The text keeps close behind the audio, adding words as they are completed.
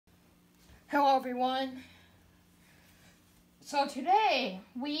Hello everyone. So today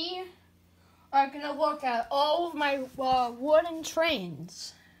we are going to look at all of my wooden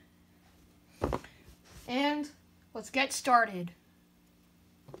trains. And let's get started.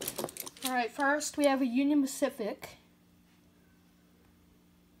 Alright, first we have a Union Pacific.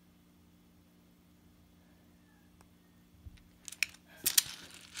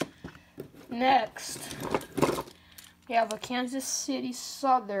 Next, we have a Kansas City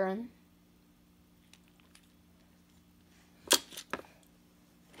Southern.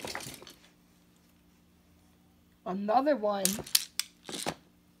 Another one.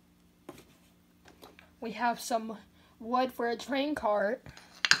 We have some wood for a train cart.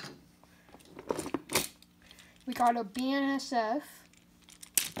 We got a BNSF.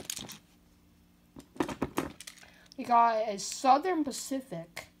 We got a Southern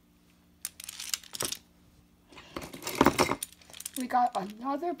Pacific. We got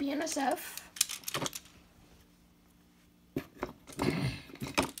another BNSF.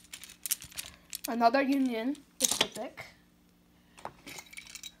 Another Union Pacific.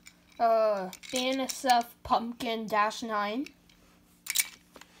 BNSF Pumpkin-9.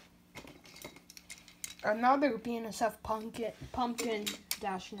 Another BNSF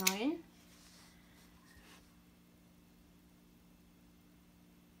Pumpkin-9.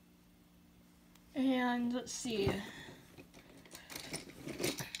 And let's see.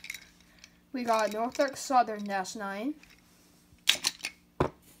 We got Norfolk Southern-9.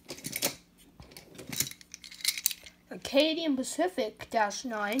 Acadian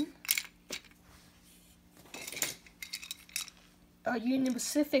Pacific-9. A Union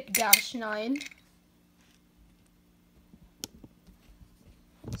Pacific-9.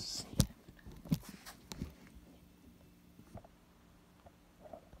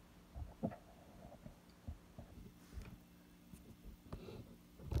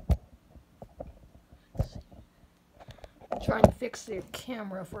 Trying to fix the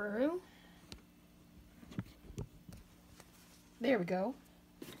camera for you. There we go.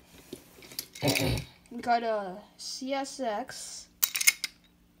 We got a CSX.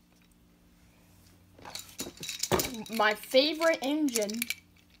 My favorite engine,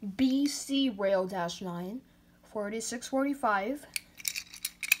 BC Rail-9, 4645.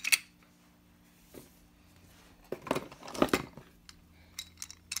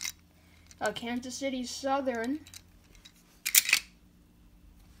 A Kansas City Southern.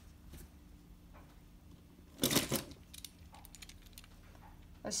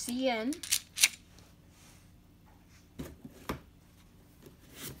 A CN.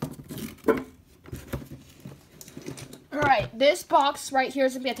 Alright, this box right here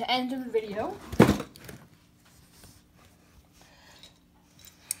is going to be at the end of the video.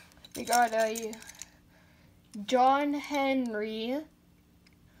 We got a John Henry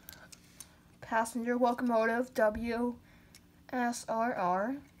passenger locomotive, WSRR.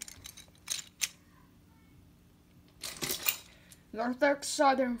 Norfolk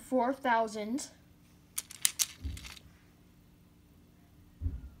Southern 4000.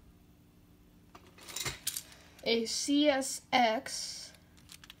 A CSX.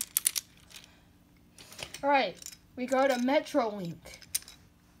 Alright, we got a Metrolink.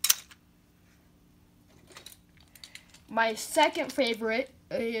 My second favorite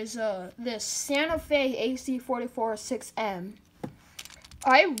is this Santa Fe AC44-6M.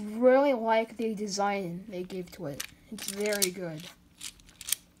 I really like the design they gave to it. It's very good.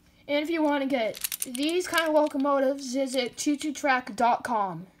 And if you want to get these kind of locomotives, visit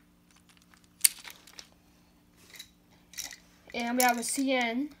choo-choo-track.com. And we have a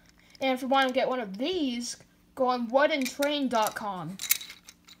CN. And if you want to get one of these, go on woodentrain.com.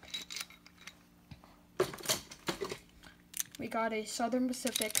 We got a Southern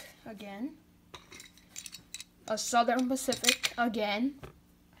Pacific again. A Southern Pacific again.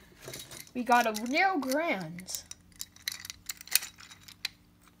 We got a Rio Grande.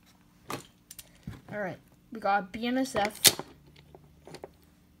 Alright, we got a BNSF.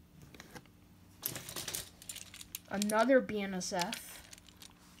 Another BNSF.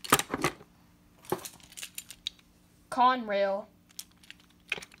 Conrail.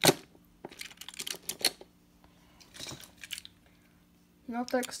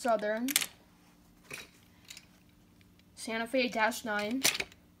 Norfolk Southern. Santa Fe-9.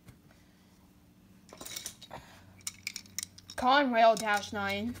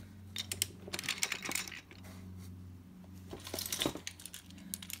 Conrail-9.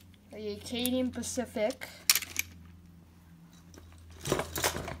 The Acadian Pacific.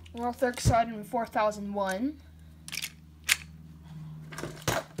 Norfolk Southern 4001.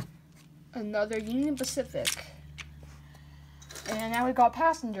 Another Union Pacific. And And now we got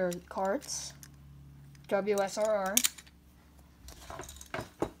passenger carts. WSRR.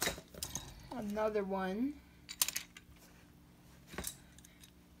 Another one.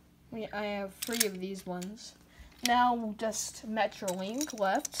 I have 3 of these ones. Now just Metrolink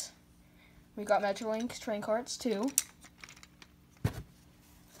left. We got Metrolink train carts too.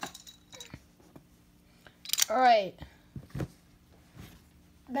 Alright.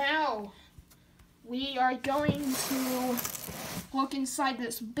 Now we are going to look inside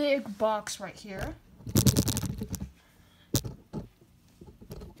this big box right here.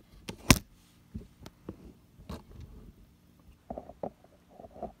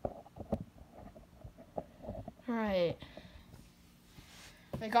 Alright.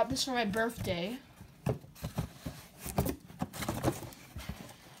 I got this for my birthday.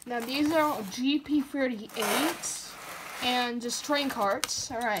 Now these are GP38 and just train carts.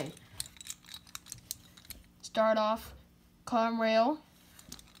 Alright. Start off Conrail.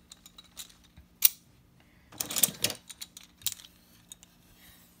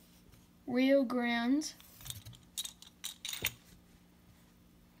 Rio Grande.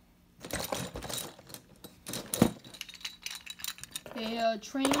 A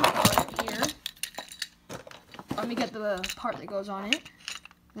train part here. Let me get the part that goes on it.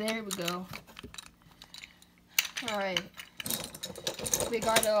 There we go. Alright. We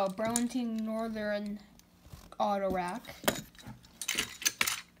got a Burlington Northern auto rack.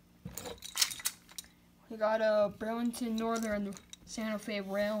 We got a Burlington Northern Santa Fe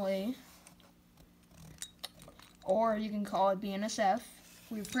Railway. Or you can call it BNSF.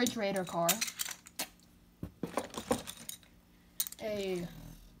 Refrigerator car. A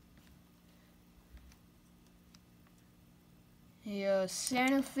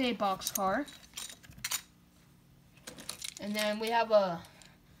Santa Fe boxcar, and then we have a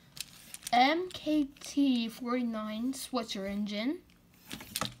MKT 49 Switzer engine,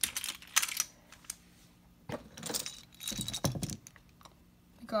 we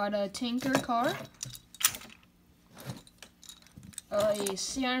got a tanker car, a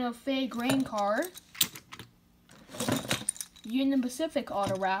Santa Fe grain car, Union Pacific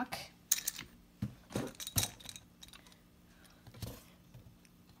auto rack,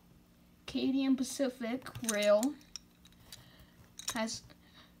 Canadian Pacific rail, has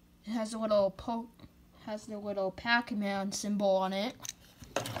a little the little Pac-Man symbol on it.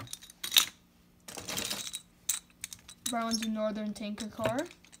 Burlington Northern tanker car,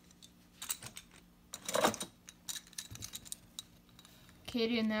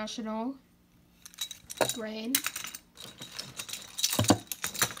 Canadian National grain.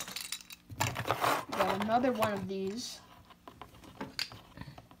 Got another one of these.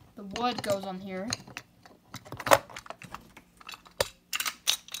 The wood goes on here.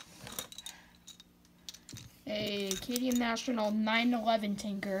 A Canadian National 911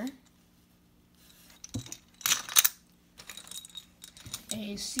 tanker.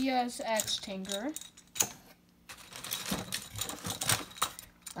 A CSX tanker.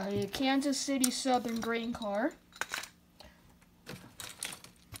 A Kansas City Southern grain car.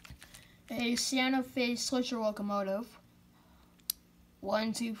 A Santa Fe Switcher locomotive.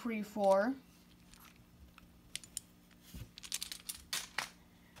 1, 2, 3, 4.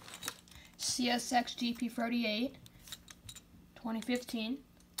 CSX GP38, 2015.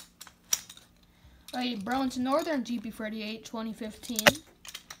 A Burlington Northern GP38, 2015.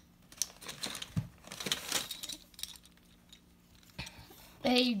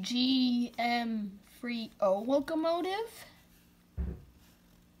 A GM30 locomotive.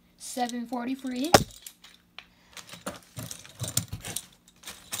 743.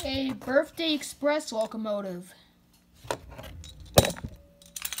 A Birthday Express locomotive.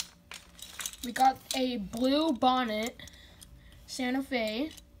 We got a Blue Bonnet Santa Fe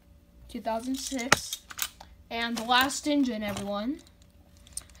 2006. And the last engine, everyone.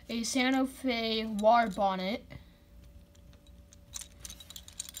 A Santa Fe Water Bonnet.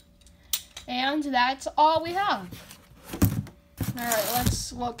 And that's all we have. Alright,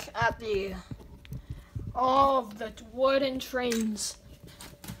 let's look at all of the wooden trains.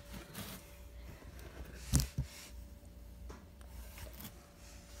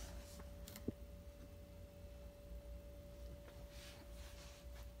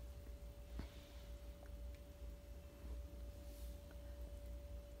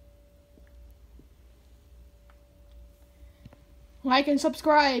 Like and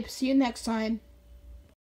subscribe. See you next time.